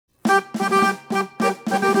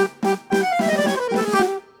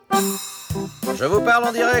Je vous parle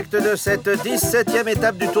en direct de cette 17e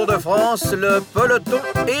étape du Tour de France. Le peloton,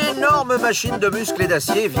 énorme machine de muscles et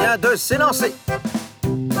d'acier, vient de s'élancer.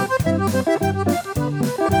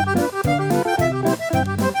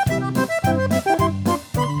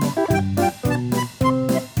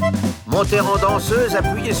 Monter en danseuse,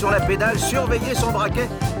 appuyer sur la pédale, surveiller son braquet.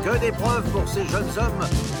 Que d'épreuves pour ces jeunes hommes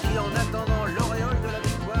qui, en attendant l'auréole de la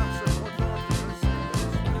victoire, se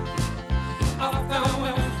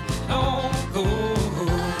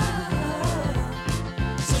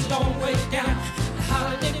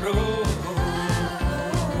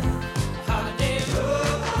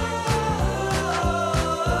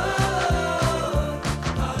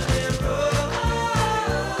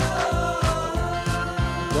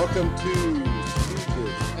Welcome to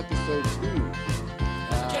Stooges, episode 2.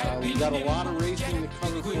 We got a lot of racing to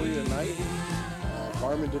cover for you tonight.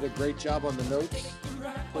 Barman did a great job on the notes,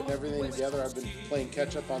 putting everything together. I've been playing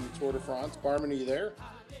catch-up on the Tour de France. Barman, are you there?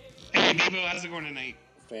 Hey, Bevo, how's it going tonight?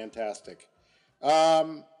 Fantastic.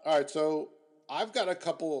 All right, so I've got a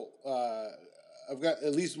couple, I've got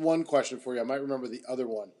at least one question for you. I might remember the other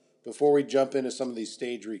one before we jump into some of these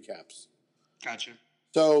stage recaps. Gotcha.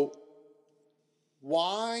 So,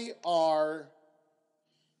 why are,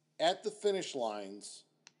 at the finish lines,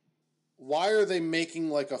 why are they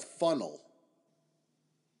making like a funnel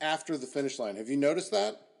after the finish line? Have you noticed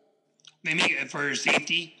that? They make it for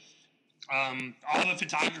safety. All the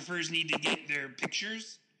photographers need to get their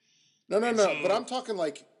pictures. No, but I'm talking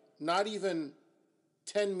like not even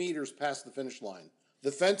 10 meters past the finish line.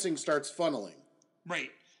 The fencing starts funneling.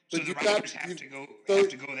 Right. But so the riders have to go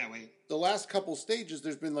that way. The last couple stages,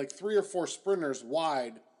 there's been like 3 or 4 sprinters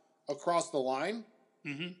wide across the line.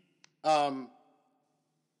 Mm-hmm.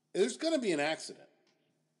 There's going to be an accident.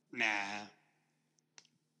 Nah.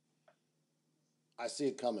 I see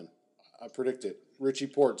it coming. I predict it. Richie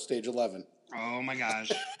Port, stage 11. Oh, my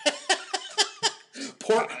gosh.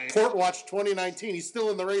 Port watched 2019. He's still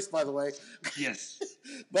in the race, by the way. Yes.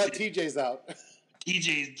 But TJ's out.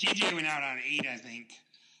 TJ went out on 8, I think.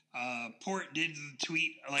 Port did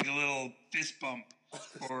tweet like a little fist bump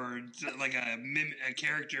or like a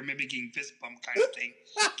character mimicking fist bump kind of thing,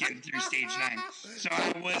 getting through stage 9. So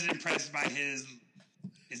I was impressed by his,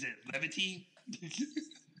 is it levity?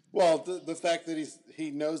 Well, the fact that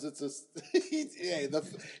he knows it's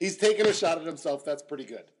he's taking a shot at himself. That's pretty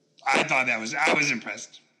good. I was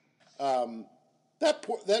impressed. That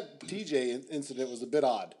TJ incident was a bit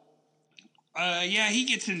odd. Yeah, he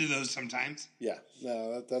gets into those sometimes. Yeah,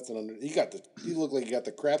 no, that's an under. He looked like he got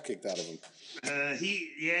the crap kicked out of him.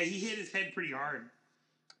 He hit his head pretty hard.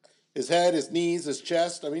 His head, his knees, his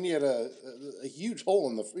chest. I mean, he had a huge hole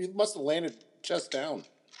in the. He must have landed chest down.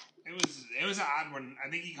 It was an odd one. I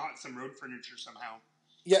think he caught some road furniture somehow.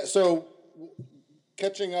 Yeah. So,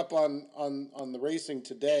 catching up on the racing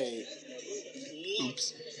today.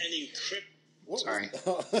 Oops. Sorry.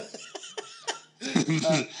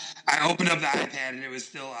 I opened up the iPad and it was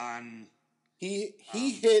still on. He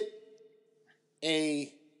hit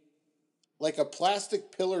a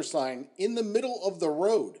plastic pillar sign in the middle of the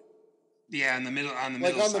road. Yeah, on the middle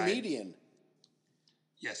the median.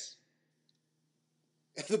 Yes.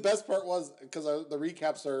 The best part was because the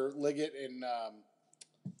recaps are Liggett and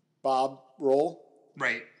Bob Roll.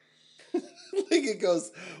 Right. Liggett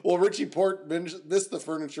goes, well, Richie Port missed the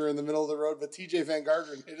furniture in the middle of the road, but TJ Van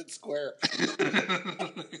Garderen hit it square.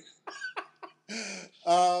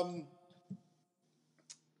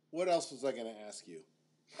 What else was I going to ask you?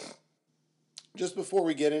 Just before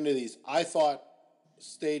we get into these, I thought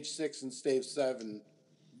stage 6 and stage 7,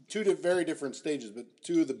 very different stages, but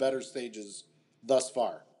 2 of the better stages thus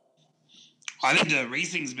far. I think the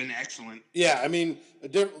racing's been excellent. Yeah, I mean,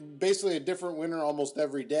 basically a different winner almost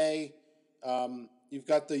every day. You've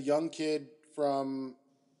got the young kid from,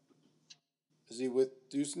 is he with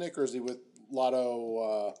Dusnik or is he with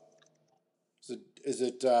Lotto? Is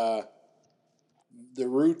it the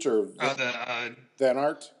Root or Van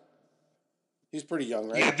Aert? He's pretty young,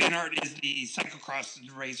 right? Yeah, Van Aert is the cyclocross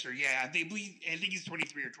racer. Yeah, I think he's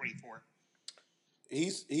 23 or 24.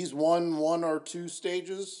 He's won 1 or 2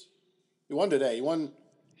 stages. He won today. He won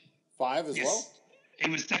 5 as well. He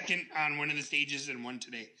was second on one of the stages and won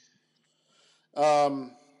today.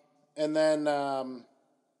 And then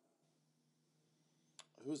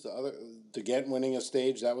who's the other? DeGent winning a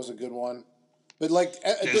stage. That was a good one. But like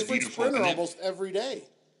a different sprinter almost every day.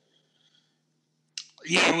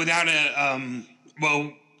 Yeah, without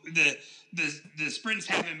the sprints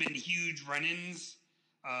haven't been huge run-ins.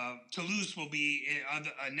 Toulouse will be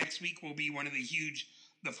next week. Will be one of the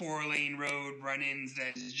 4-lane road run-ins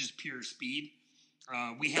that is just pure speed.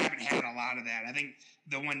 We haven't had a lot of that. I think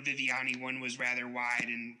the one Viviani one was rather wide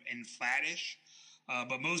and flattish,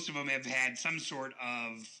 but most of them have had some sort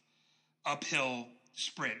of uphill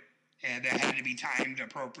sprint, and that had to be timed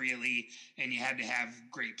appropriately, and you had to have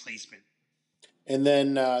great placement. And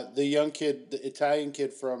then the young kid, the Italian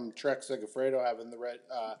kid from Trek Segafredo,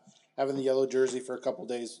 having the yellow jersey for a couple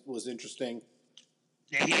days was interesting.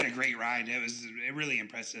 Yeah, he had a great ride. It was really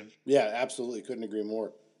impressive. Yeah, absolutely, couldn't agree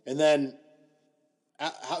more. And then,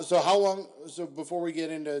 how long? So before we get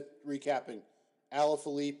into recapping,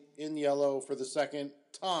 Alaphilippe in yellow for the second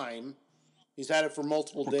time. He's had it for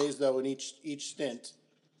multiple days though in each stint.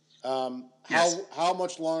 Yes. How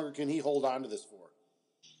much longer can he hold on to this for?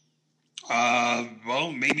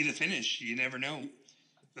 Well, maybe the finish. You never know.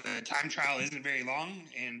 The time trial isn't very long,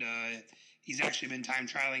 and he's actually been time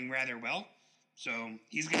trialing rather well. So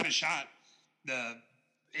he's got a shot. The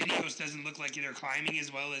Ineos doesn't look like they're climbing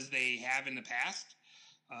as well as they have in the past.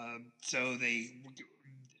 So they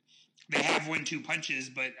have 1-2 punches,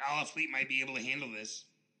 but Alaphilippe might be able to handle this.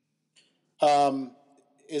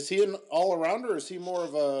 Is he an all-arounder or is he more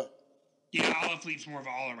of a... Yeah, Alaphilippe's more of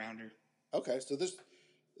an all-arounder. Okay, so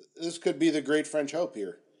this could be the great French hope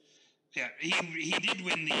here. Yeah, he did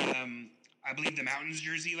win the I believe the Mountains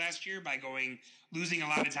jersey last year by losing a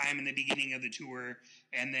lot of time in the beginning of the tour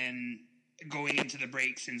and then going into the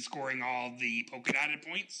breaks and scoring all the polka dotted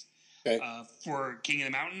points for King of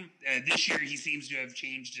the Mountain. This year he seems to have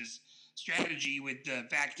changed his strategy with the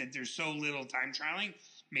fact that there's so little time trialing.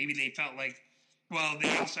 Maybe they felt like, well,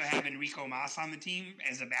 they also have Enrico Mas on the team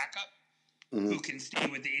as a backup. Mm-hmm. Who can stay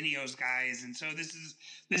with the Ineos guys, and so this is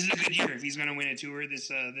a good year. If he's going to win a tour, this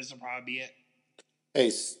will probably be it. Hey,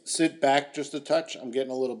 sit back just a touch. I'm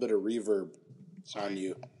getting a little bit of reverb on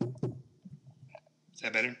you. Is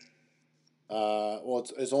that better? Well,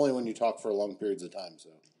 it's only when you talk for long periods of time. So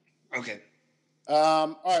okay.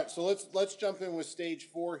 All right, so let's jump in with stage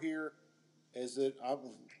 4 here. Is it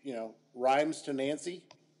rhymes to Nancy?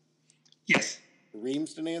 Yes.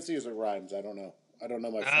 Reams to Nancy, or is it rhymes? I don't know. I don't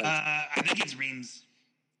know my French. I think it's Reims.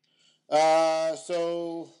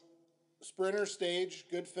 So sprinter stage,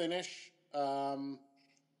 good finish.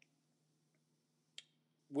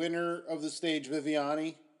 Winner of the stage,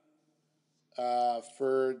 Viviani,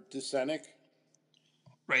 for Decenic.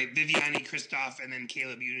 Right, Viviani, Christophe, and then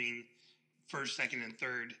Caleb Ewing, first, second, and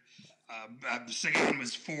third. Sagan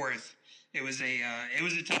was fourth. It was a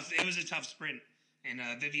tough sprint, and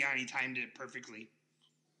Viviani timed it perfectly.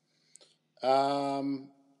 Odd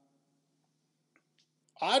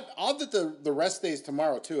that the rest day's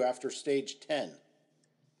tomorrow too after stage 10.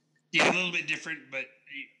 Yeah, a little bit different, but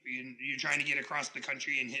you're trying to get across the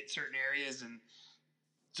country and hit certain areas, and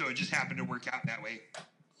so it just happened to work out that way.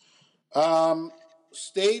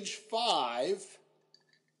 Stage 5,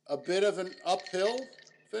 a bit of an uphill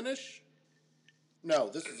finish. No,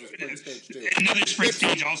 this is a sprint stage too. Another sprint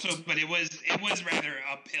stage also, but it was rather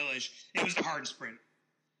uphillish. It was a hard sprint.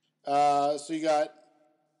 So you got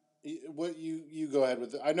what you go ahead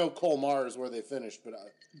with. I know Colmar is where they finished, but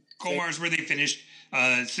Colmar is where they finished.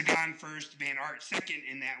 Sagan first, Van Aert second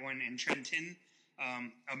in that one, and Trentin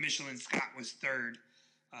of Michelin Scott was third.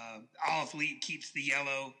 Alaphilippe keeps the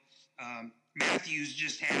yellow. Matthews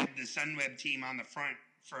just had the Sunweb team on the front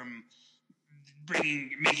from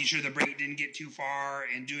making sure the break didn't get too far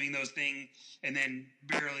and doing those things, and then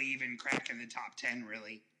barely even cracking the top 10.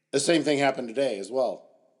 Really, the same thing happened today as well.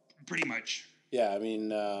 Pretty much. Yeah, I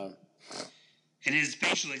mean, and his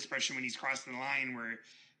facial expression when he's crossing the line, where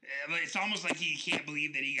it's almost like he can't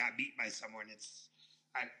believe that he got beat by someone.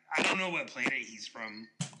 I don't know what planet he's from.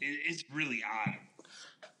 It's really odd.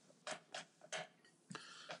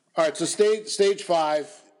 All right, so stage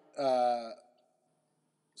 5,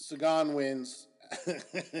 Sagan wins,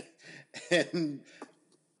 and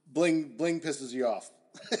Bling pisses you off.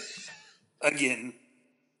 Again.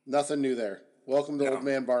 Nothing new there. Welcome to Old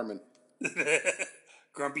Man Barman.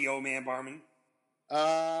 Grumpy Old Man Barman.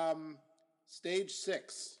 Stage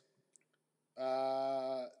 6.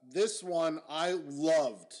 This one, I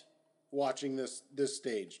loved watching this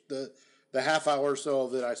stage. The half hour or so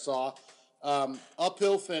that I saw.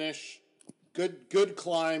 Uphill finish, good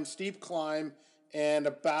climb, steep climb, and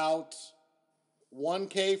about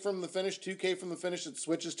 1K from the finish, 2K from the finish, it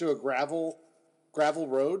switches to a gravel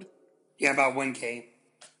road. Yeah, about 1K.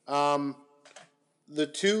 The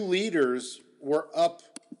two leaders were up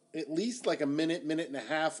at least like a minute and a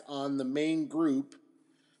half on the main group,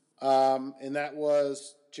 and that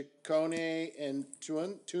was Ciccone and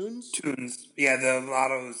Tunes. Tunes, yeah, the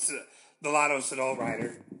Lotto Sedal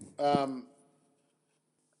rider.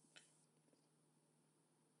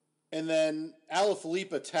 And then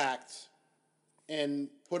Alaphilippe attacked and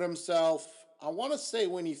put himself, I want to say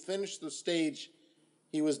when he finished the stage,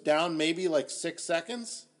 he was down maybe like 6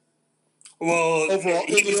 seconds. Well,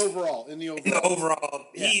 Overall, in the Yeah. overall,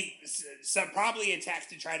 he probably attacked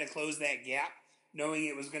to try to close that gap, knowing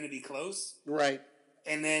it was going to be close. Right.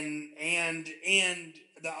 And then and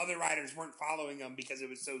the other riders weren't following him because it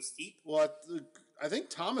was so steep. Well, I think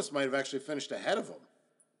Thomas might have actually finished ahead of him.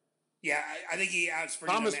 Yeah, I think he outsprinted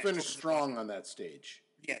Thomas him finished strong on that stage.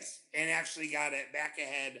 Yes, and actually got it back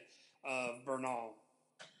ahead of Bernal.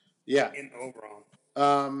 Yeah. In the overall.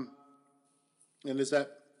 And is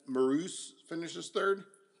that Marouse finishes third?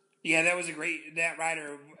 Yeah, that was that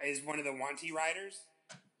rider is one of the Wanty riders.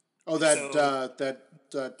 Oh, the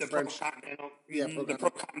French Pro-Continental, the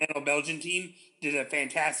Pro-Continental Belgian team did a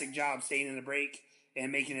fantastic job staying in the break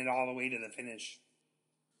and making it all the way to the finish.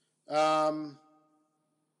 So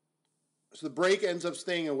the break ends up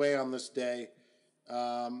staying away on this day.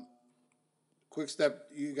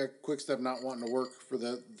 Quick-Step, you got Quick-Step not wanting to work for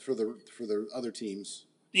the other teams.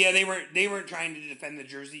 Yeah, they weren't trying to defend the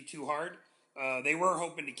jersey too hard. They were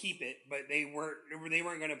hoping to keep it, but they weren't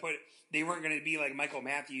going to be like Michael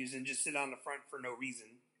Matthews and just sit on the front for no reason.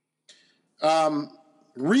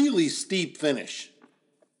 Really steep finish.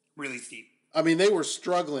 Really steep. I mean, they were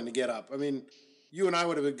struggling to get up. I mean, you and I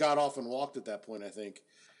would have got off and walked at that point, I think.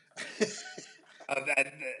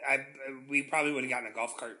 We probably would have gotten a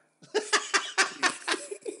golf cart.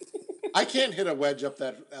 I can't hit a wedge up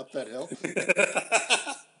that hill.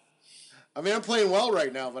 I mean, I'm playing well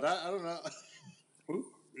right now, but I don't know. Ooh,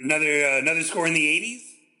 another score in the 80s?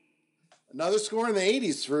 Another score in the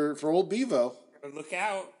 80s for old Bevo. Look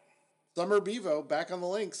out. Summer Bevo back on the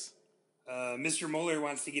links. Mr. Moeller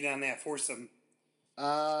wants to get on that foursome.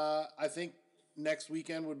 I think next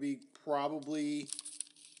weekend would be probably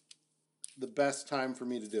the best time for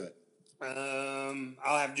me to do it.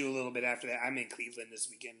 I'll have to do a little bit after that. I'm in Cleveland this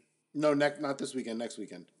weekend. No, not this weekend. Next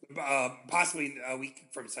weekend. Possibly a week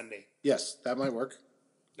from Sunday. Yes, that might work.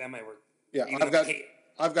 That might work. Yeah,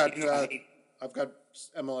 I've got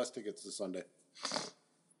MLS tickets this Sunday.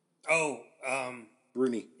 Oh,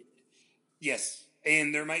 Bruni. Yes,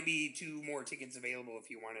 and there might be 2 more tickets available if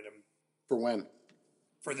you wanted them. For when?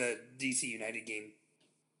 For the DC United game.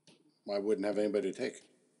 I wouldn't have anybody to take.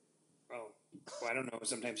 Oh, well, I don't know.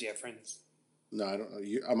 Sometimes you have friends. No, I don't know.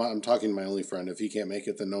 I'm talking to my only friend. If he can't make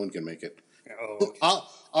it, then no one can make it. Oh, okay.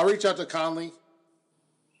 I'll reach out to Conley.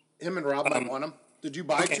 Him and Rob might want them. Did you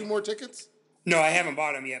buy 2 more tickets? No, I haven't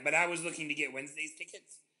bought them yet, but I was looking to get Wednesday's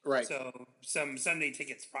tickets. Right. So some Sunday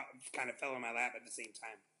tickets kind of fell in my lap at the same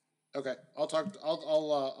time. Okay,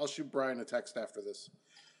 I'll shoot Brian a text after this.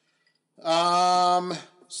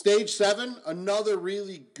 Stage 7, another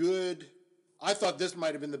really good. I thought this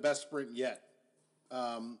might have been the best sprint yet.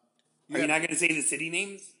 Are you not going to say the city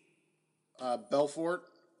names? Belfort,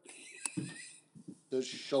 the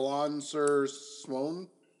Chalon-sur-Saône.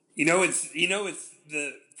 You know it's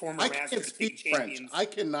the former Masters State champions. French. I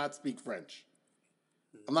cannot speak French.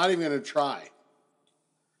 I'm not even going to try.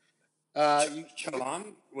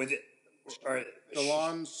 Chalon with it or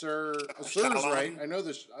Chalon-sur-Saône's right. I know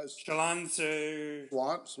the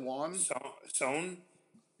Saône.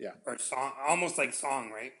 Yeah. Or song, almost like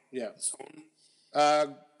song, right? Yeah. Saône.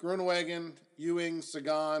 Groenewegen, Ewing,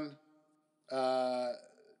 Sagan,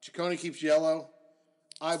 Ciccone keeps yellow.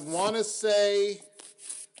 I want to say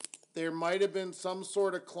there might have been some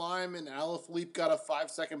sort of climb and Alaphilippe got a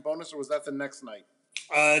 5-second bonus, or was that the next night?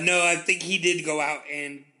 No, I think he did go out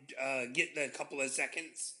and get the couple of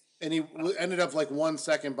seconds. And he ended up like 1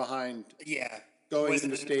 second behind. Yeah. Going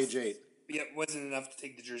into stage 8. Yeah, wasn't enough to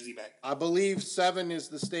take the jersey back. I believe 7 is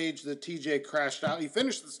the stage that TJ crashed out. He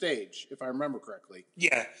finished the stage, if I remember correctly.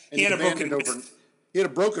 Yeah, he had a broken wrist. He had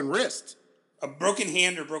a broken wrist. A broken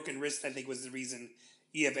hand or broken wrist, I think, was the reason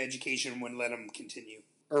EF Education wouldn't let him continue.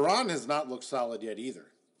 Iran has not looked solid yet either.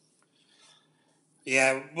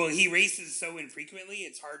 Yeah, well, he races so infrequently,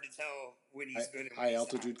 it's hard to tell when he's good. And high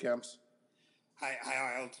altitude camps. High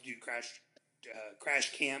altitude crash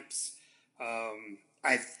camps.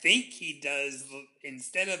 I think he does,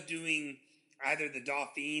 instead of doing either the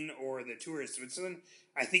Dauphine or the Tour of Switzerland,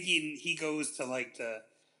 I think he goes to like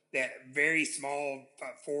that very small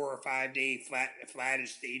 4 or 5 day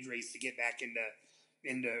flattish stage race to get back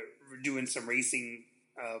into doing some racing.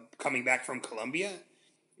 Coming back from Colombia,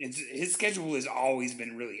 his schedule has always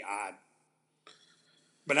been really odd.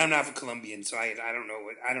 But I'm not a Colombian, so I don't know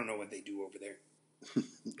what they do over there.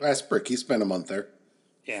 That's Brick. He spent a month there.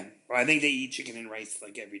 Yeah, well, I think they eat chicken and rice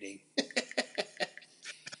like every day.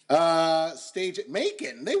 Stage at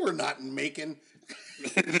Macon. They were not in Macon.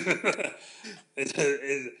 Is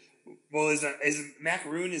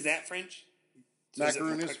macaroon, is that French? So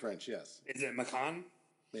Macaroon is French, yes. Is it Macon?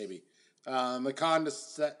 Maybe. Macon to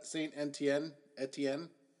Saint Etienne.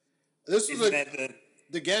 This was Isn't that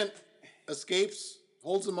the Ghent escapes,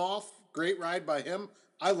 holds him off. Great ride by him.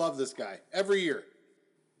 I love this guy every year.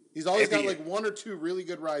 He's always got like one or two really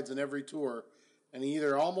good rides in every tour, and he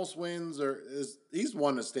either almost wins or he's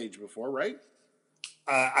won a stage before, right?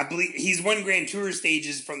 I believe he's won Grand Tour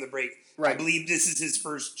stages from the break. Right. I believe this is his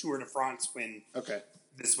first Tour de France win. Okay.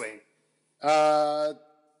 This way.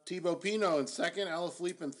 Thibaut Pinot in second,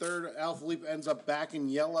 Alaphilippe in third. Alaphilippe ends up back in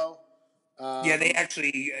yellow. Yeah, they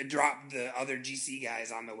actually dropped the other GC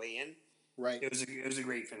guys on the way in. Right. It was a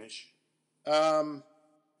great finish.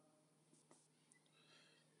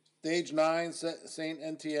 Stage 9, Saint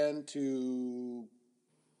Etienne to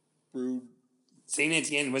Brood. Saint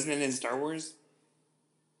Etienne, wasn't it in Star Wars?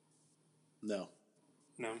 No.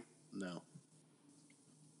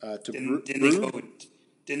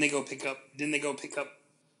 Didn't they go pick up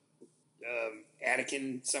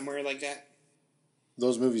Anakin somewhere like that?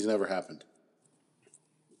 Those movies never happened.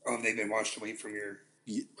 Oh, they've been washed away from your...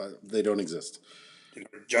 They don't exist.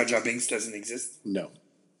 Jar Jar Binks doesn't exist? No.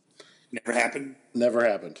 Never happened? Never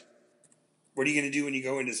happened. What are you going to do when you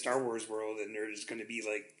go into Star Wars world and there's going to be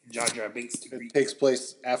like Jar Jar Binks to greet? It takes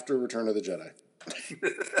place after Return of the Jedi.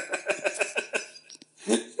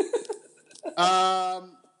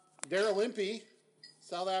 Daryl Impey,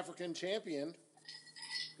 South African champion,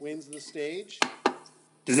 wins the stage.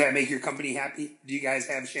 Does that make your company happy? Do you guys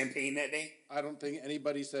have champagne that day? I don't think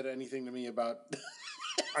anybody said anything to me about...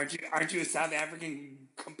 Aren't you a South African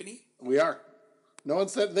company? We are. No one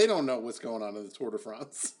said they don't know what's going on in the Tour de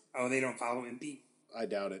France. Oh, they don't follow Impey? I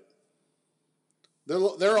doubt it.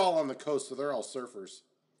 They're all on the coast, so they're all surfers.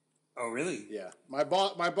 Oh, really? Yeah. My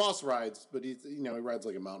boss rides, but he rides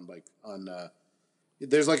like a mountain bike on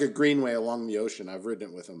there's like a greenway along the ocean. I've ridden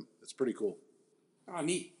it with him. It's pretty cool. Oh,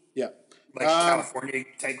 neat. Yeah. Like California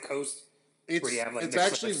type coast? It's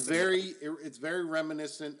actually it's very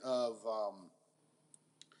reminiscent of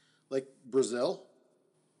like Brazil.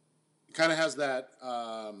 It kind of has that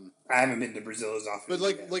I haven't been to Brazil as often. But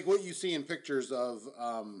like what you see in pictures of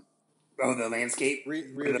the landscape?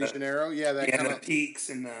 Rio de Janeiro? Yeah, that kind of peaks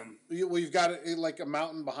and you've got it like a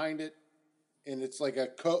mountain behind it, and it's like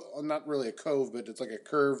not really a cove, but it's like a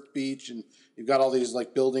curved beach, and you've got all these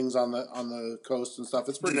like buildings on the coast and stuff.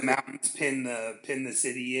 It's pretty. Do the mountains pin the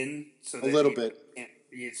city in? So a little bit.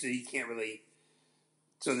 So you can't really.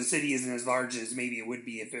 So the city isn't as large as maybe it would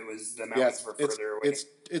be if it was the mountains were further away.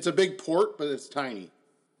 It's a big port, but it's tiny.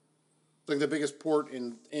 It's like the biggest port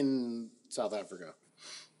in South Africa.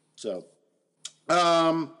 So,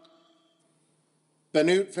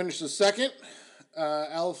 Benoit finishes second.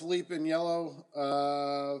 Alaphilippe in yellow.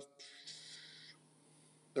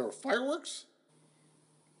 There were fireworks?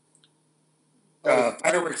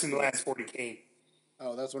 Fireworks in the last 40K.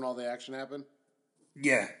 Oh, that's when all the action happened?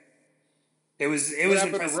 Yeah. It was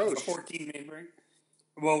impressive. 14-man break.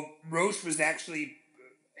 Well, Roche was actually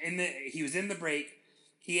he was in the break.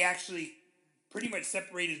 He actually pretty much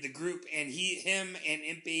separated the group, and him and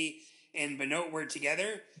Impey and Benoit were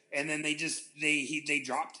together, and then they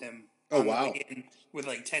dropped him. Oh, wow. With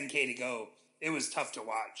like 10K to go. It was tough to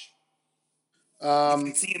watch. You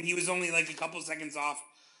can see him. He was only like a couple seconds off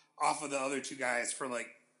of the other two guys for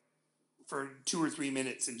 2 or 3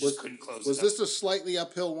 minutes and just couldn't close. Was this a slightly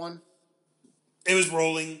uphill one? It was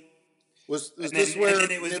rolling. Was this where? And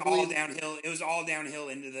then it was all downhill. It was all downhill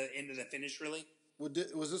into the finish. Really.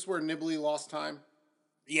 Was this where Nibley lost time?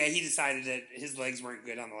 Yeah, he decided that his legs weren't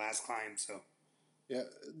good on the last climb. So. Yeah,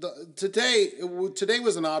 today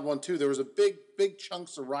was an odd one too. There was a big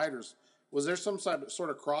chunks of riders. Was there some sort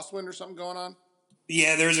of crosswind or something going on?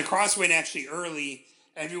 Yeah, there was a crosswind actually early.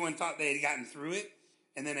 Everyone thought they had gotten through it,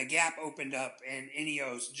 and then a gap opened up, and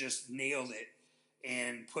Ineos just nailed it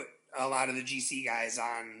and put a lot of the GC guys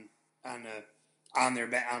on their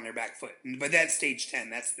back foot. But that's stage 10.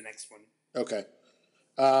 That's the next one. Okay.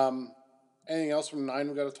 Anything else from 9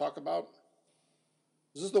 we got to talk about?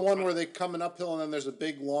 Is this the one where they coming uphill and then there's a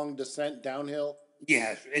big long descent downhill?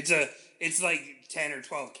 Yeah, it's like 10 or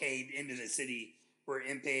 12K into the city where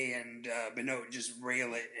Impey and Benoit just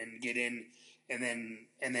rail it and get in, and then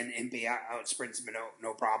Impey out sprints Benoit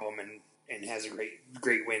no problem and has a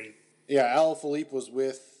great win. Yeah, Alaphilippe was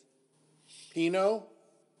with Pinot.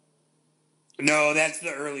 No, that's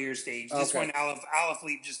the earlier stage. This one,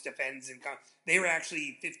 Alaphilippe just defends and they were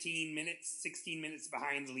actually 16 minutes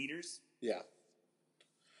behind the leaders. Yeah.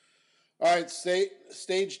 All right,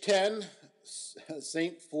 stage 10,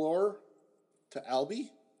 St. Flour to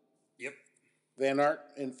Albi. Yep. Van Aert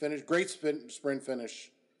in finish. Great sprint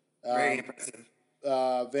finish. Very impressive.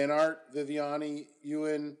 Van Aert, Viviani,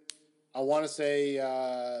 Ewan. I want to say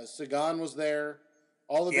Sagan was there.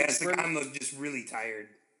 All the big sprint. Sagan looked just really tired.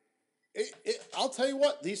 I'll tell you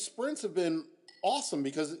what, these sprints have been awesome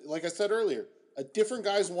because, like I said earlier, a different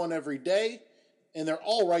guy's won every day, and they're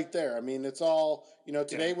all right there. I mean, it's all,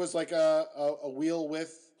 today was like a wheel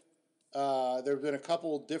width. There have been a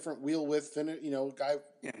couple different wheel width guy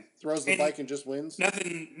throws the bike and just wins.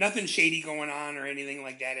 Nothing shady going on or anything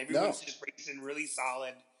like that. Everyone's just racing really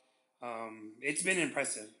solid. It's been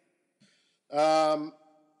impressive.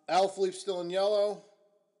 Alaphilippe's still in yellow.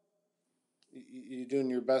 You're doing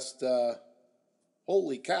your best.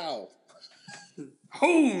 Holy cow!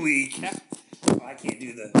 Holy cow! Oh, I can't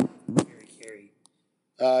do the Harry Carey.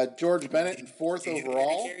 George Bennett in fourth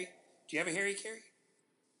overall. Do you have a Harry Carey?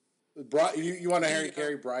 You want a Harry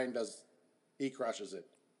Carey? Brian does. He crushes it.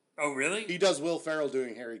 Oh, really? He does Will Ferrell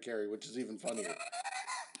doing Harry Carey, which is even funnier.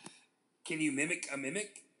 Can you mimic a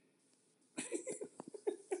mimic?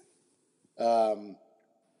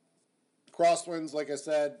 Crosswinds, like I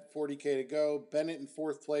said, 40K to go. Bennett in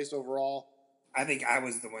fourth place overall. I think I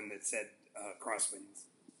was the one that said crosswinds.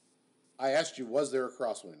 I asked you, was there a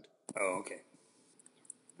crosswind? Oh, okay.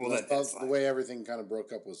 Well, that's the way everything kind of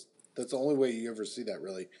broke up. That's the only way you ever see that,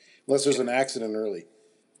 really, unless there's an accident early.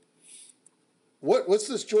 What's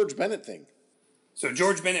this George Bennett thing? So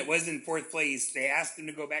George Bennett was in fourth place. They asked him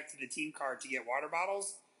to go back to the team car to get water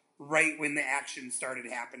bottles right when the action started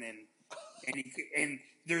happening, and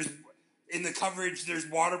there's in the coverage there's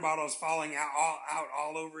water bottles falling out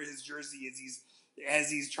all over his jersey as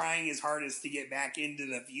he's trying his hardest to get back into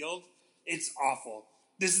the field. It's awful.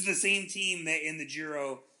 This is the same team that in the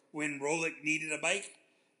Giro when Roglic needed a bike,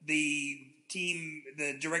 the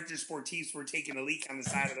directors sportifs were taking a leak on the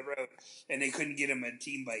side of the road and they couldn't get him a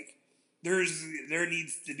team bike. There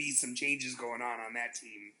needs to be some changes going on that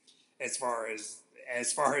team as far as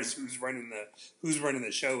who's running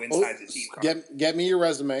the show inside the team car. Get me your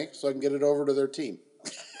resume so I can get it over to their team.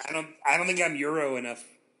 I don't think I'm Euro enough.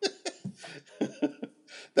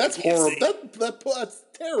 That's horrible. That's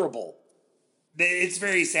terrible. It's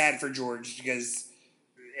very sad for George because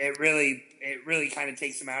it really kind of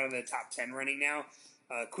takes him out of the top 10 running now.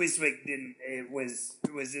 Quiswick didn't. It was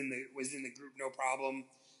in the group no problem.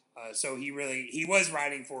 So he was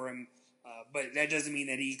riding for him, but that doesn't mean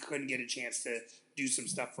that he couldn't get a chance to do some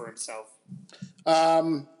stuff for himself.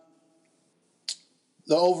 The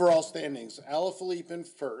overall standings: Alaphilippe in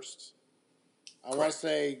first. I want to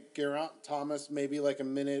say Geraint Thomas maybe like a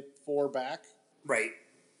minute 4 back. Right,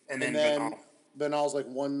 and then Bernal's like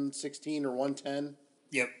 116 or 110.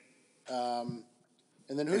 Yep. And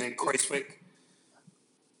then Kruijswijk.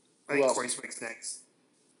 I think Kruijswijk's next.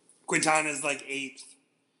 Quintana's like 8th.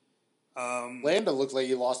 Landa looks like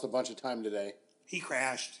he lost a bunch of time today. He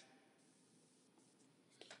crashed.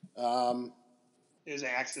 It was an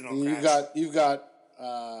accidental crash. You've got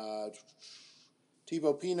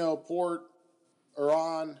Thibaut Pinot, Port,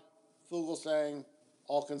 Uran, Fuglsang,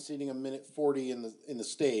 all conceding a minute 40 in the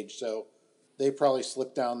stage, so they probably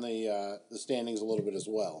slipped down the standings a little bit as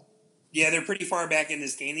well. Yeah, they're pretty far back in the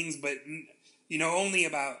standings, but only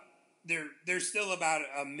about they're still about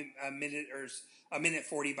a minute or a minute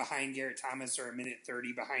 40 behind Garrett Thomas or a minute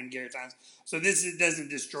 30 behind Garrett Thomas. So this doesn't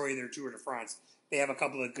destroy their Tour de France. They have a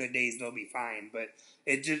couple of good days, they'll be fine, but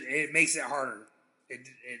it makes it harder.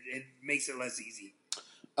 It makes it less easy.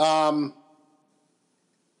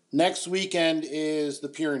 Next weekend is the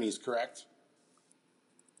Pyrenees, correct?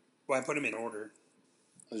 Well, I put them in order.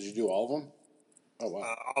 Did you do all of them? Oh,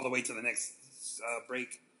 wow. All the way to the next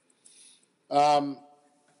break.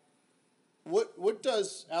 What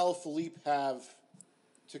does Alaphilippe have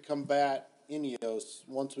to combat Ineos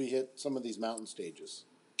once we hit some of these mountain stages?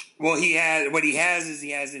 Well, he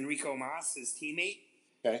has Enrico Mas, his teammate.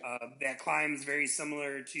 Okay. That climbs very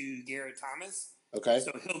similar to Garrett Thomas. Okay.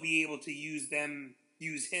 So he'll be able to use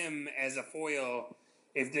him as a foil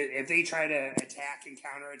if they try to attack and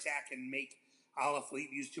counterattack and make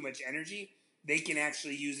Alaphilippe use too much energy. They can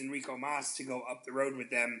actually use Enrico Mas to go up the road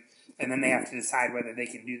with them, and then they have to decide whether they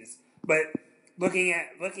can do this. But looking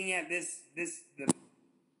at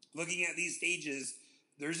these stages,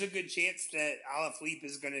 there's a good chance that Alaphilippe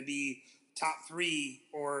is going to be top 3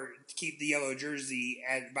 or keep the yellow jersey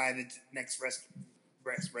by the next rest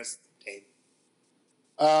day.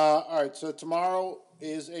 All right, so tomorrow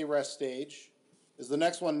is a rest stage. Is the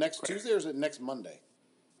next one next Tuesday or is it next Monday?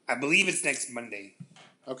 I believe it's next Monday.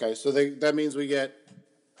 Okay, so that means we get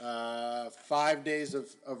 5 days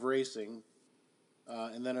of racing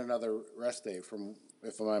and then another rest day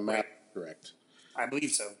if my math is correct. I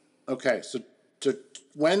believe so. Okay, so to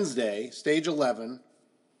Wednesday, stage 11,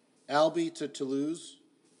 Albi to Toulouse.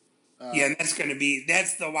 Yeah, and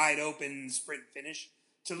that's the wide open sprint finish.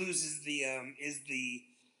 Toulouse is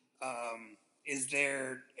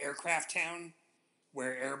their aircraft town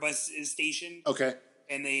where Airbus is stationed. Okay.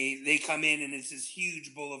 And they come in, and it's this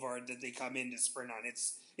huge boulevard that they come in to sprint on.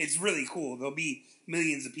 It's really cool. There'll be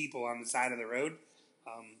millions of people on the side of the road,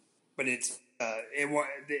 but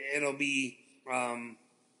it'll be. I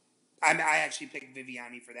actually picked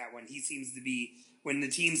Viviani for that one. He seems to be, when the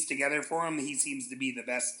team's together for him, he seems to be the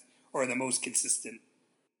best or the most consistent.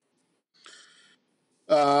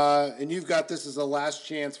 And you've got this as a last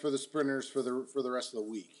chance for the sprinters for the rest of the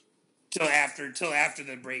week. Till after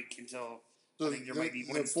the break, I think there might be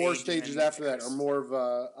one. The 4 stages after that are more of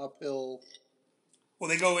a uphill. Well,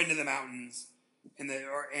 they go into the mountains, and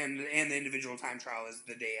the individual time trial is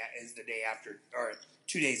the day after, or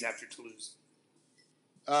 2 days after Toulouse.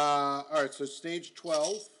 All right, so stage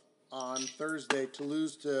 12 on Thursday,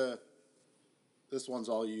 Toulouse to. This one's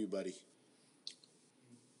all you, buddy.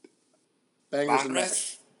 Bangers and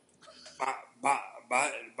mash.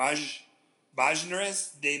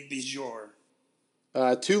 Bajneres de Bijor.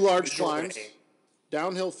 2 large climbs,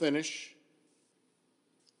 downhill finish.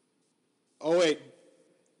 Oh, wait.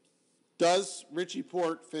 Does Richie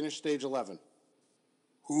Port finish stage 11?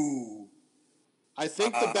 Ooh. I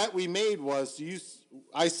think the bet we made was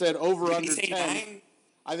I said over under 10. 9?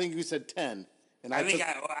 I think you said 10. And I think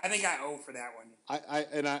I owe for that one.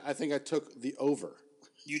 I think I took the over.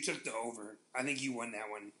 You took the over. I think you won that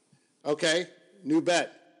one. Okay. New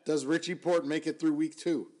bet. Does Richie Port make it through week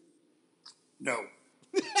 2? No.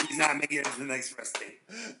 He's not making it to the next rest day.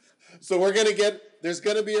 So there's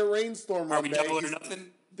going to be a rainstorm one day. Are we double or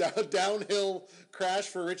nothing? Downhill crash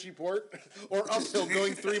for Richie Port or uphill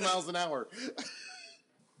going 3 miles an hour?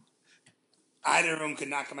 Either of them could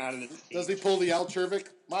not come out of the stage. Does he pull the Al Chervik?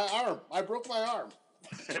 My arm. I broke my arm.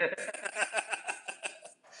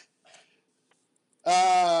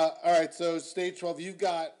 All right, so stage 12. You've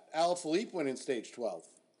got Alaphilippe winning stage 12.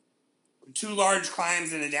 2 large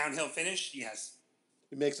climbs and a downhill finish, yes.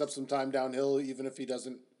 He makes up some time downhill, even if he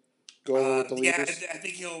doesn't go over with the leaders. Yeah, I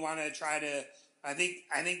think he'll want to try to. I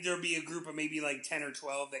think there'll be a group of maybe like 10 or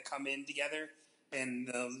 12 that come in together, and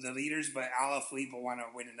the leaders. But Alaphilippe will want to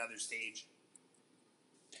win another stage.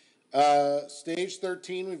 Stage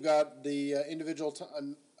 13, we've got the individual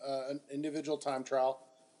time trial,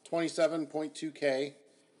 27.2K.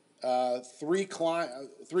 3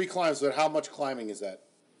 climbs, but how much climbing is that?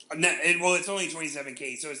 Well, it's only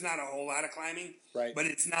 27K, so it's not a whole lot of climbing. Right. But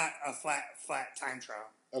it's not a flat time trial.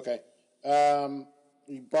 Okay.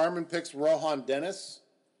 Barman picks Rohan Dennis.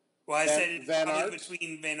 Well, I said it's Van probably Aert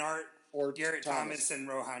between Van Aert, or Garrett Thomas, and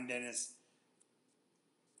Rohan Dennis.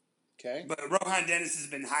 Okay. But Rohan Dennis has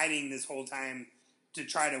been hiding this whole time to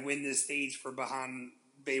try to win this stage for Bayron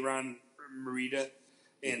Merida.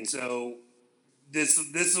 And so this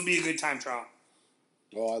will be a good time trial.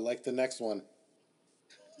 Oh, I like the next one.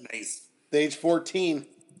 Nice. Stage 14.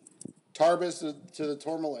 Tarbes to the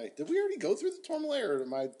Tourmalet. Did we already go through the Tourmalet, or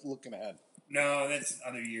am I looking ahead? No, that's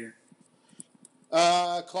other year.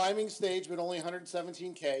 Climbing stage, but only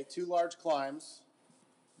 117K. 2 large climbs.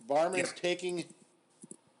 Barman's taking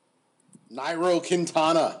Nairo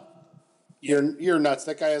Quintana. Yep. You're nuts.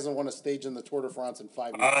 That guy hasn't won a stage in the Tour de France in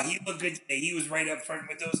 5 years. He looked good today. He was right up front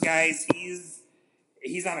with those guys.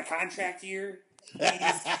 He's on a contract year.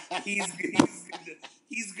 He's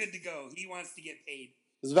good to go. He wants to get paid.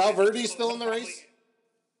 Is Valverde still in the race?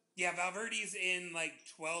 Yeah, Valverde's in like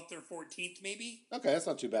 12th or 14th maybe. Okay, that's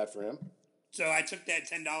not too bad for him. So I took that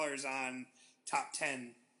 $10 on top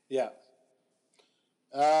 10. Yeah.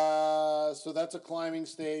 So that's a climbing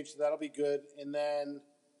stage. That'll be good. And then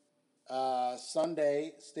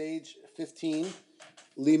Sunday, stage 15,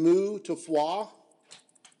 Limoux to Foix.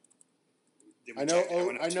 I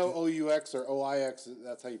know OUX or OIX.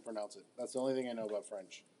 That's how you pronounce it. That's the only thing I know about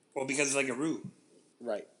French. Well, because it's like a roux.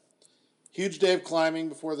 Right. Huge day of climbing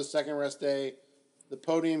before the second rest day. The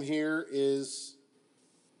podium here is...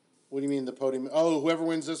 What do you mean the podium? Oh, whoever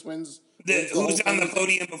wins this wins. Who's on the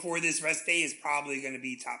podium before this rest day is probably going to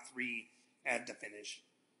be top 3 at the finish.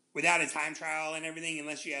 Without a time trial and everything,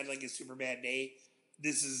 unless you had like a super bad day,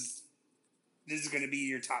 this is going to be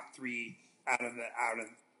your top 3 out of.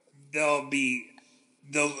 They'll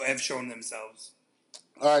have shown themselves.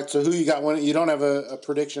 All right, so who you got? One, you don't have a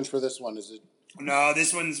prediction for this one, is it? No,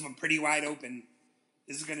 this one's pretty wide open.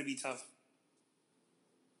 This is going to be tough.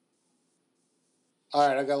 All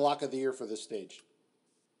right, I got lock of the year for this stage.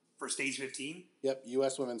 For stage 15? Yep,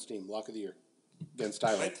 U.S. women's team, lock of the year. Against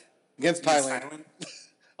Thailand. What? Against Thailand.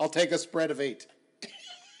 I'll take a spread of 8.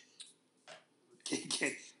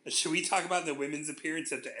 Should we talk about the women's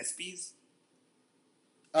appearance at the ESPYs?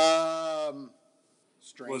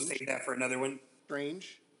 Strange. We'll save that for another one.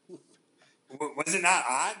 Strange. Was it not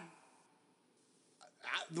odd?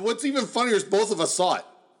 What's even funnier is both of us saw it.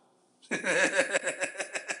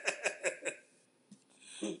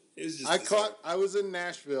 It was just I was in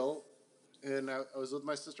Nashville, and I was with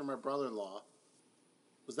my sister and my brother-in-law.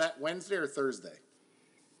 Was that Wednesday or Thursday?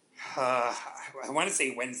 I want to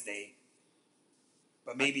say Wednesday,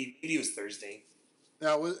 but maybe it was Thursday.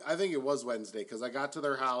 No, I think it was Wednesday because I got to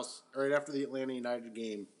their house right after the Atlanta United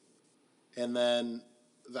game, and then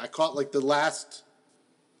I caught like the last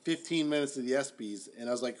 15 minutes of the ESPYs, and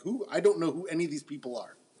I was like, "Who? I don't know who any of these people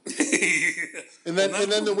are." And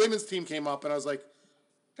then the women's team came up, and I was like,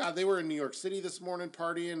 "God, they were in New York City this morning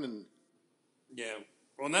partying." And yeah,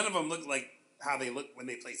 well, none of them look like how they look when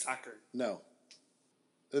they play soccer. No,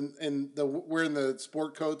 and wearing the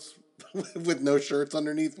sport coats with no shirts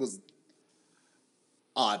underneath was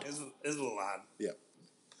odd. It was a little odd. Yeah.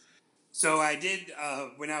 So I did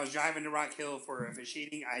when I was driving to Rock Hill for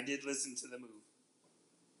officiating. I did listen to the move.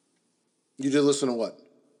 You did listen to what?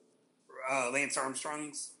 Lance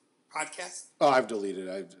Armstrong's podcast. Oh, I've deleted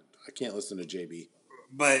it. I can't listen to JB.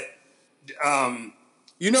 But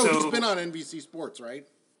he's been on NBC Sports, right?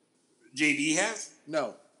 JB has?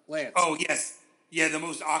 No, Lance. Oh, yes. Yeah, the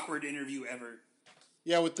most awkward interview ever.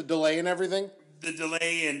 Yeah, with the delay and everything? The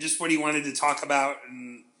delay and just what he wanted to talk about,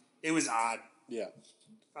 and it was odd. Yeah.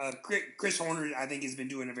 Chris Horner, I think, has been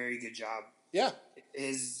doing a very good job. Yeah.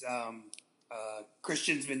 His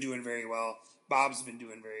Christian's been doing very well. Bob's been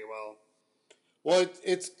doing very well. Well,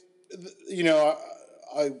 it's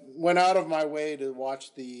I went out of my way to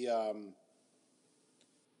watch the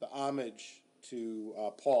homage to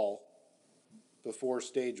Paul before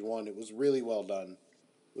stage one. It was really well done.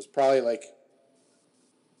 It was probably like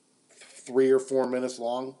 3 or 4 minutes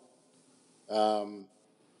long. And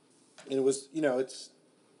it was,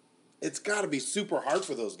 it's got to be super hard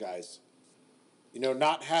for those guys.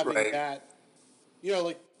 Not having that,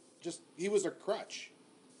 he was a crutch.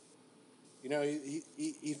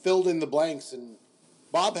 He filled in the blanks, and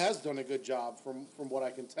Bob has done a good job from what I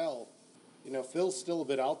can tell. Phil's still a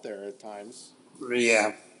bit out there at times.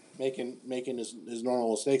 Yeah. Making his normal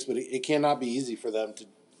mistakes, but it cannot be easy for them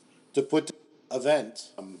to put to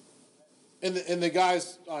event. And the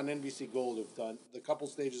guys on NBC Gold have done the couple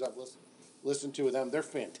stages I've listened to with them. They're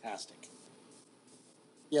fantastic.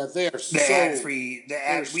 Yeah, they are so freaking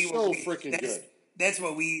good. That's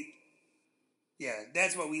what we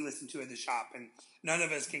listen to at the shop, and none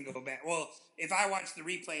of us can go back. Well, if I watch the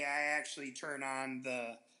replay, I actually turn on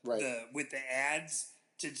the with the ads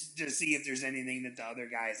to see if there's anything that the other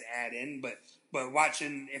guys add in. But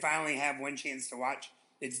watching, if I only have one chance to watch,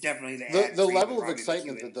 it's definitely the ads. The level of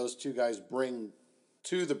excitement that those two guys bring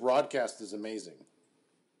to the broadcast is amazing.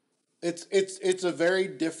 It's a very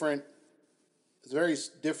different. It's very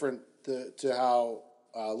different to how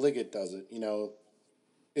Liggett does it.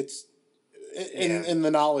 It's and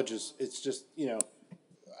the knowledge is. It's just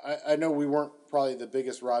I know we weren't probably the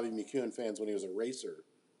biggest Robbie McEwen fans when he was a racer,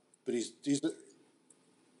 but he's doing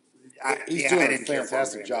a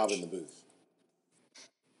fantastic job in the booth.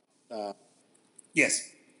 Yes,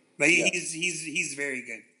 but he's very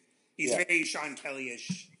good. He's very Sean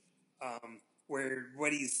Kelly-ish. Where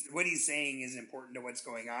what he's saying is important to what's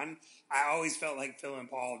going on. I always felt like Phil and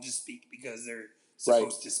Paul just speak because they're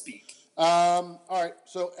supposed to speak. All right.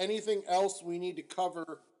 So anything else we need to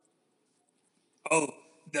cover? Oh,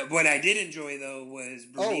 what I did enjoy though was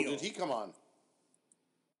Brunel. Oh, did he come on?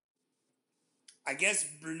 I guess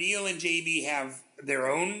Brunel and JB have their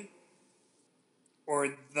own,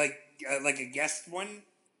 or like a guest one.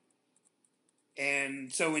 And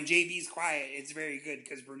so when JB's quiet, it's very good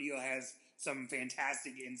because Brunel has some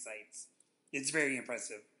fantastic insights. It's very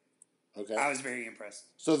impressive. Okay. I was very impressed.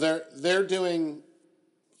 So they're doing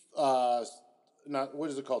not what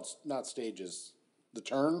is it called? Not stages. The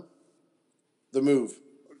turn? The move.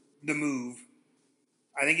 The move.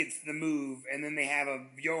 I think it's the move, and then they have a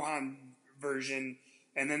Johan version,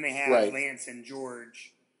 and then they have Lance and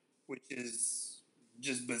George, which is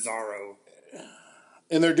just bizarro.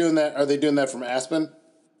 And they're doing that. Are they doing that from Aspen?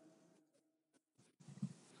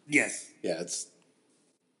 Yes. Yeah, it's.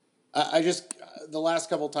 I just the last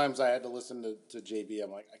couple times I had to listen to JB,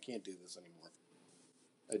 I'm like, I can't do this anymore.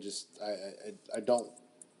 I don't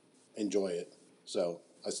enjoy it, so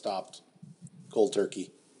I stopped cold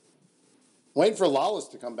turkey. Waiting for Lawless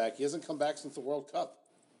to come back. He hasn't come back since the World Cup.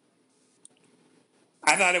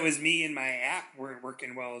 I thought it was me and my app weren't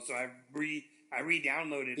working well, so I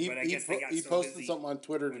re-downloaded, but I guess they got so busy. He posted something on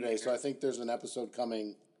Twitter today, so I think there's an episode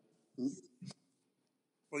coming.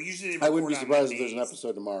 Well, usually they I wouldn't record be on surprised if there's an Mondays.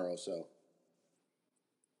 episode tomorrow. So,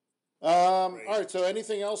 Right. all right. So,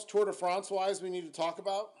 anything else Tour de France wise we need to talk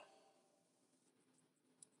about?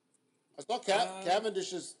 I saw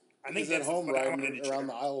Cavendish is at that's home what I riding wanted to around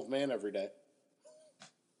the check. Isle of Man every day.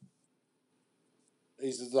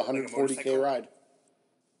 He says a 140K motorcycle? ride.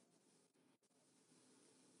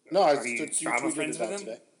 No, Are you you Strava tweeted friends it out with him?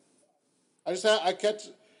 today. I catch.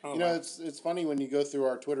 Oh, You know, wow. it's funny when you go through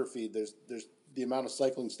our Twitter feed. There's the amount of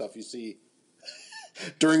cycling stuff you see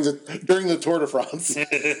during the Tour de France.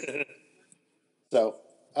 So,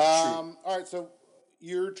 all right. So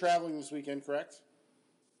you're traveling this weekend, correct?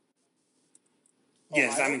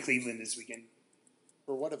 Yes, Ohio? I'm in Cleveland this weekend.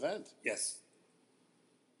 For what event? Yes.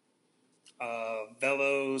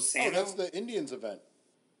 Velo Sano. Oh, that's the Indians event.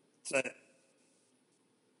 So,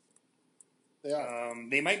 They are.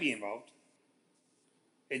 they might be involved.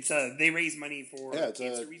 It's they raise money for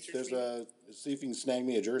cancer research. See if you can snag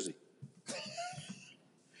me a jersey.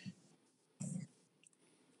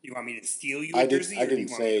 You want me to steal you a jersey? I or do didn't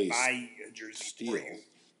you want me say to buy a jersey steal. for you?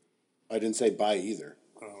 I didn't say buy either.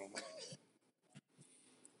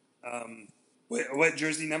 What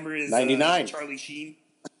jersey number is 99? Charlie Sheen?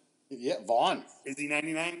 Yeah, Vaughn. Is he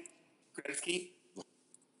 99? Gretzky?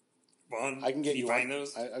 Vaughn? I can get you one. find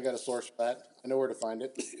those? I got a source for that. I know where to find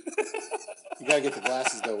it. You gotta get the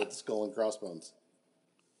glasses though with the skull and crossbones.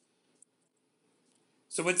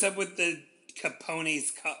 So what's up with the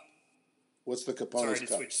Capone's Cup? What's the Capone's Sorry Cup?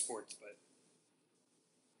 to switch sports, but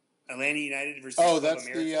Atlanta United versus Oh, Club that's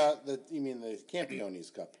America. you mean the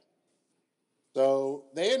Campione's Cup. So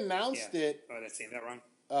they announced it. Oh, did I say that wrong?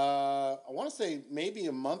 I want to say maybe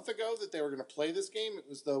a month ago that they were going to play this game. It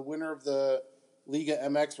was the winner of the Liga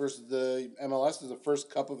MX versus the MLS. It was the first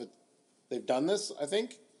cup of it. They've done this, I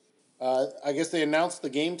think. I guess they announced the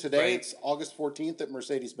game today. Right. It's August 14th at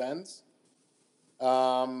Mercedes-Benz.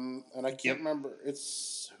 And I can't remember.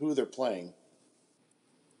 It's who they're playing.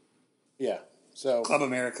 Yeah. So Club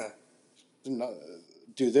America.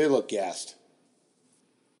 Dude, they look gassed.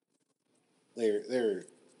 They're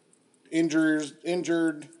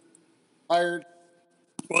injured, tired.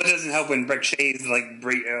 Well, it doesn't help when Brek Shea's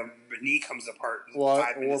knee comes apart. Well,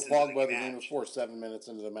 5 or minutes into Pogba the match. game before, 7 minutes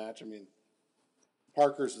into the match. I mean,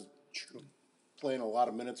 Parker's playing a lot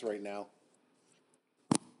of minutes right now.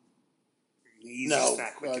 He's just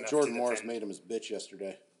not quick enough Jordan to Morris defend. made him his bitch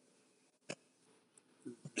yesterday.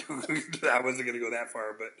 I wasn't going to go that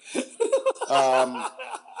far, but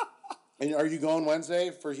And are you going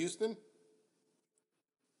Wednesday for Houston?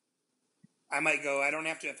 I might go. I don't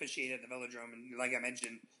have to officiate at the Velodrome, and like I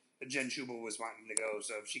mentioned, Jen Schubel was wanting to go,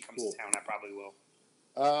 so if she comes to town, I probably will.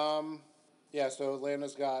 Yeah. So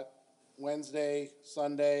Atlanta's got Wednesday,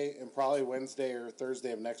 Sunday, and probably Wednesday or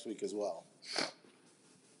Thursday of next week as well.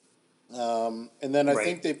 And then I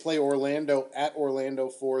think they play Orlando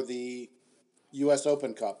for the U.S.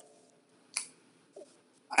 Open Cup.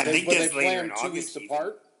 I think they that's play later them in 2 August weeks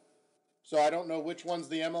apart. So I don't know which one's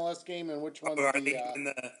the MLS game and which one's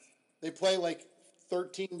They play like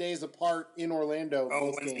 13 days apart in Orlando. Oh,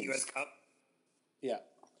 both when's games. the U.S. Cup? Yeah.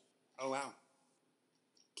 Oh, wow.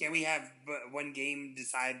 Can't we have one game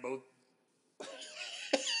decide both?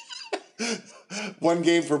 One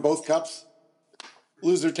game for both cups?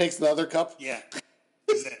 Loser takes the other cup? Yeah.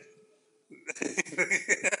 Is it?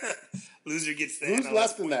 Loser gets the Who's MLS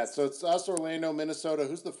left in points. that? So it's us, Orlando, Minnesota.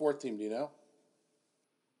 Who's the fourth team? Do you know?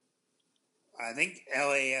 I think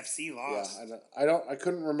LAFC lost. Yeah, I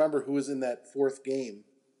couldn't remember who was in that fourth game.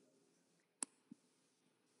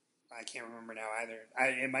 I can't remember now either.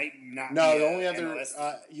 It might not. No, be the only other MLS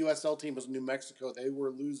team. USL team was New Mexico. They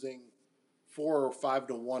were losing 4 or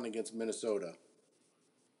 5-1 against Minnesota.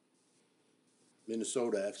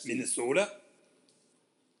 Minnesota FC. Minnesota.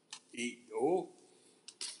 They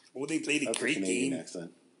played a great Canadian game.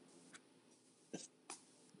 accent.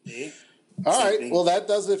 Yeah. All Same right. thing. Well, that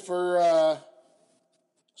does it for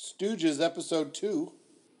Stooges episode 2.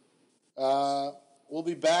 We'll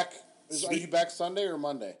be back. Are you back Sunday or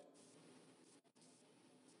Monday?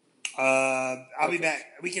 I'll be back.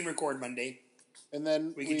 We can record Monday. And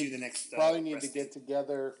then we can do the next. Probably need to get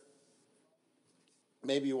together.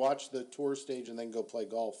 Maybe watch the tour stage and then go play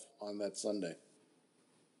golf on that Sunday.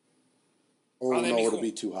 Or no, it'll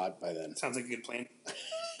be too hot by then. Sounds like a good plan.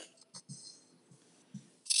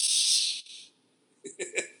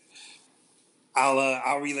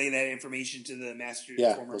 I'll relay that information to the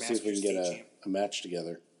former we'll see if we can Masters get a match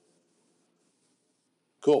together.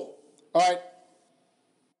 Cool. All right.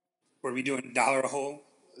 What are we doing? $1 a hole?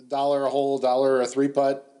 $1 a hole, $1 a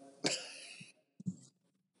 3-putt.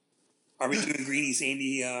 Are we doing greeny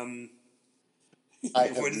sandy? I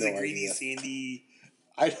have what is no it? Greeny idea. sandy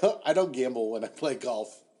I don't gamble when I play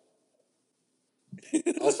golf.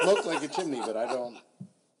 I'll smoke like a chimney, but I don't.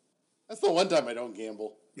 That's the one time I don't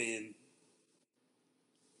gamble. Man,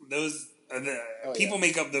 those are the people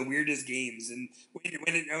make up the weirdest games, and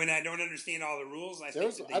when I don't understand all the rules, I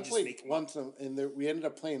played once, and we ended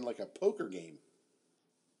up playing like a poker game.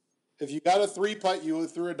 If you got a 3-putt, you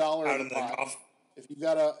threw $1 out in of the the pot. golf. If you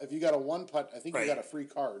got a 1-putt, I think you got a free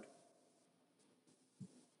card.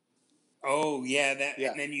 Oh yeah,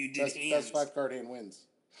 and then you did hands. Best 5-card hand wins.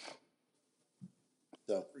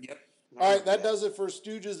 So. Yep. All right, that does it for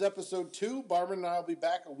Stooges episode 2. Barman and I will be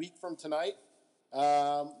back a week from tonight.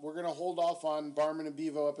 We're going to hold off on Barman and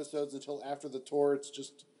Bevo episodes until after the tour. It's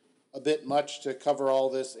just a bit much to cover all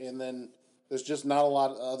this, and then there's just not a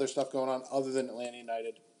lot of other stuff going on other than Atlanta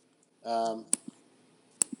United. Well,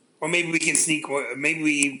 maybe we can sneak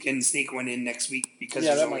one in next week because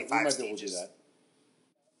there's only 5 stages. We might be able to do that.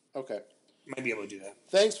 Okay. Might be able to do that.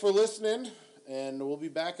 Thanks for listening, and we'll be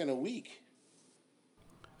back in a week.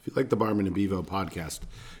 If you like the Barman and Bevo podcast,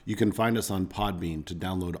 you can find us on Podbean to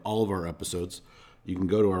download all of our episodes. You can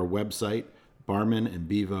go to our website,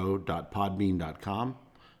 barmanandbevo.podbean.com.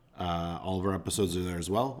 All of our episodes are there as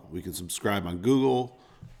well. We can subscribe on Google,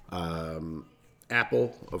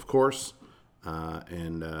 Apple, of course,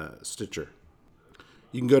 and Stitcher.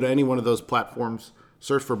 You can go to any one of those platforms,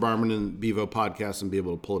 search for Barman and Bevo podcast, and be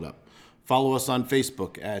able to pull it up. Follow us on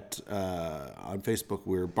Facebook on Facebook,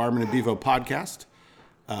 we're Barman and Bevo podcast.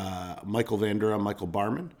 Michael Vandera, Michael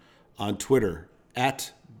Barman. On Twitter,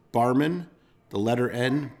 at Barman, the letter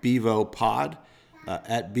N, Bevo Pod,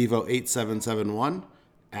 at Bevo8771,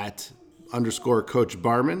 at _ Coach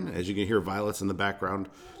Barman. As you can hear, Violet's in the background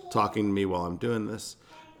talking to me while I'm doing this.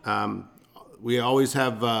 We always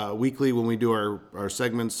have weekly when we do our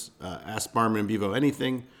segments, Ask Barman and Bevo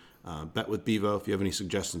anything, Bet with Bevo. If you have any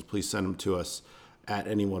suggestions, please send them to us at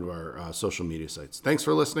any one of our social media sites. Thanks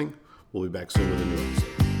for listening. We'll be back soon with a new episode.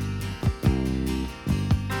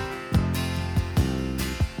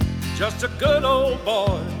 Just a good old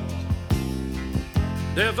boy,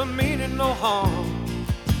 never meaning no harm.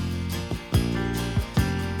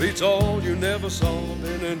 Beats all you never saw,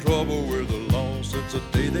 been in trouble with the law since the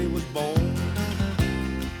day they was born.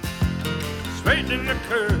 Straightening the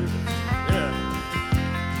curves, yeah,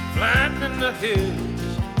 flattening the hills.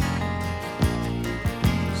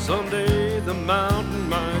 Someday the mountain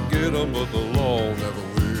might get 'em, but the law never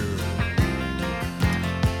will.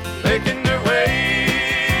 Making their way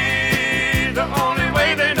the only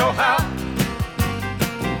way they know how.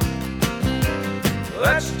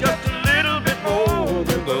 That's just a little bit more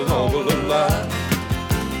than the law will allow.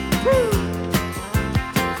 Woo!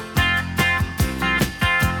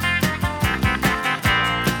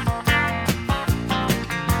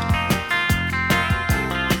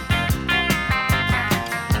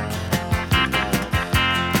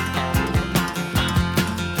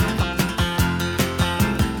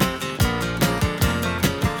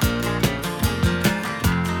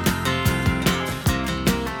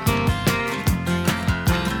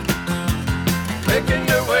 Making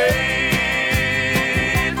their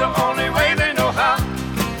way the only way they know how.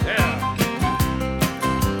 Yeah.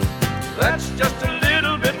 That's just a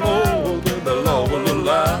little bit more than the law will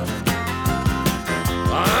allow.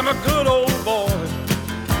 I'm a good old boy.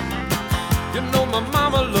 You know my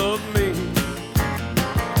mama loved me,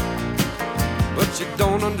 but she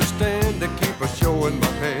don't understand. They keep a showing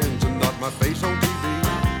my hands and not my face on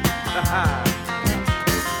TV.